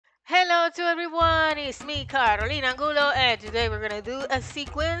Hello to everyone, it's me, Carolina Angulo, and today we're gonna do a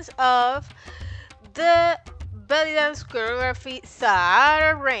sequence of the belly dance choreography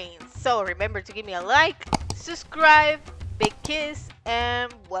Sahara Rains. So remember to give me a like, subscribe, big kiss,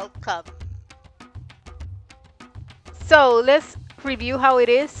 and welcome. So let's review how it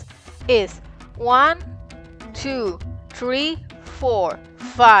is. It's 1, 2, 3, 4,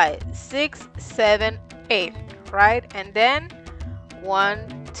 5, 6, 7, 8, right? And then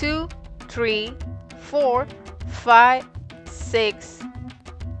 1, 2, 3, 4, 5, 6.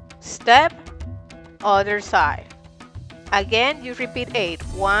 Step, other side. Again, you repeat 8.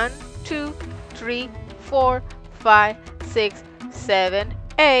 1, 2, 3, 4, 5, 6, 7,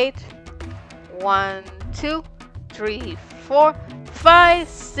 8. 1, 2, 3, 4, 5,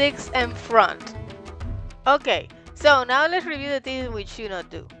 6, and front. Okay, so now let's review the things we should not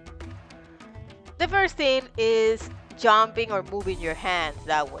do. The first thing is jumping or moving your hands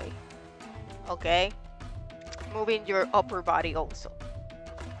that way. Okay, moving your upper body also,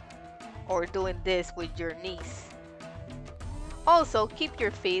 or doing this with your knees. Also, keep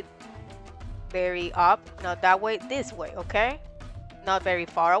your feet very up, not that way, this way, okay? Not very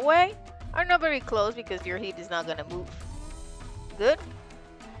far away or not very close because your hip is not gonna move. Good.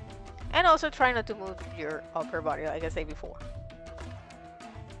 And also try not to move your upper body like I said before.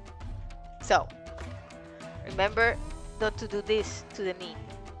 So remember not to do this to the knee.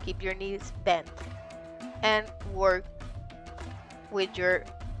 Keep your knees bent and work with your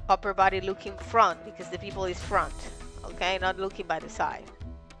upper body looking front because the people is front, okay, not looking by the side.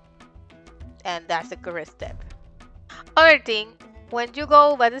 And that's the correct step. Other thing, when you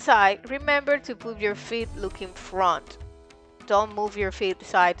go by the side, remember to put your feet looking front. Don't move your feet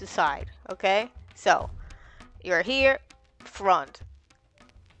side to side, okay? So you're here, front,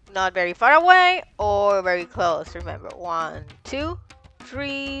 not very far away or very close. Remember, 1, 2,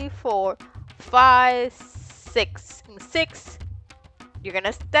 3, 4, 5, 6. In 6, you're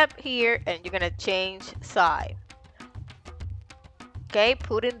gonna step here and you're gonna change side. Okay,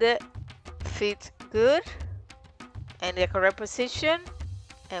 putting the feet good in the correct position.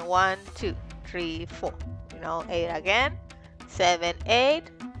 And 1, 2, 3, 4. 8 again. 7, 8.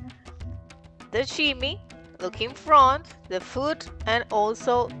 The shimmy, looking front, the foot, and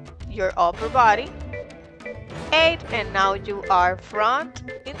also your upper body. 8, and now you are front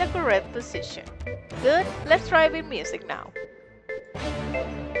in the correct position. Good. Let's try with music now.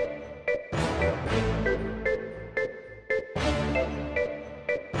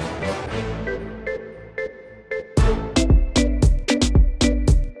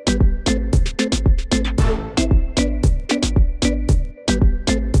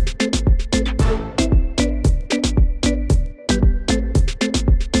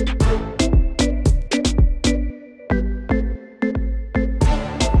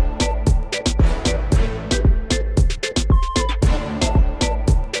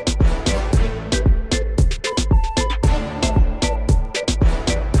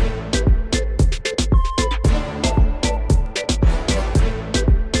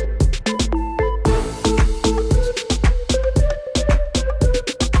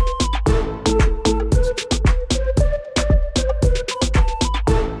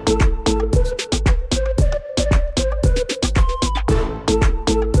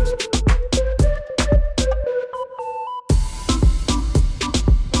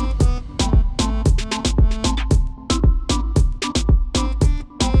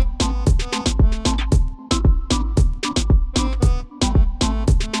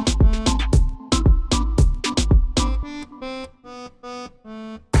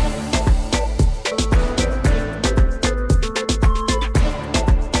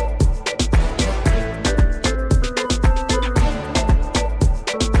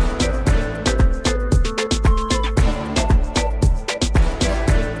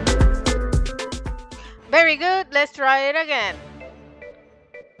 Very good. Let's try it again.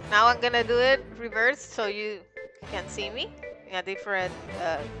 Now I'm gonna do it reverse so you can see me in a different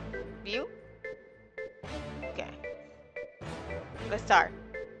view. Okay. Let's start.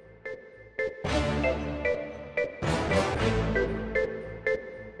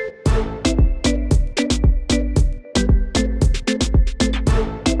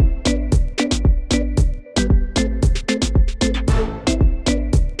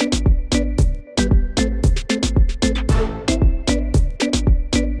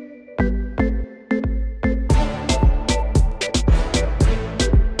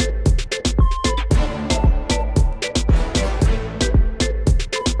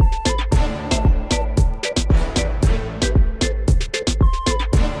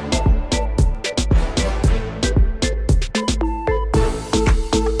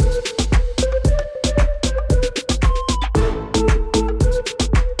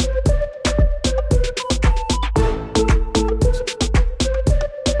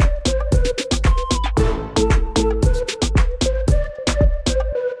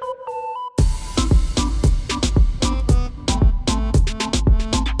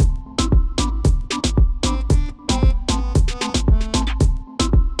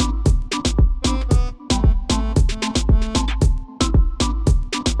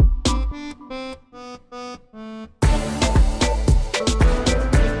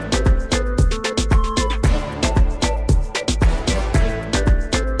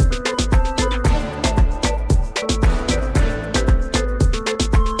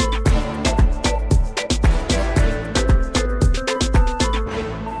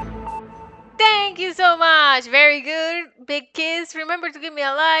 remember to give me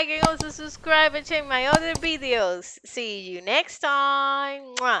a like and also subscribe and check my other videos. See you next time.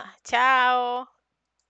 Mwah. Ciao.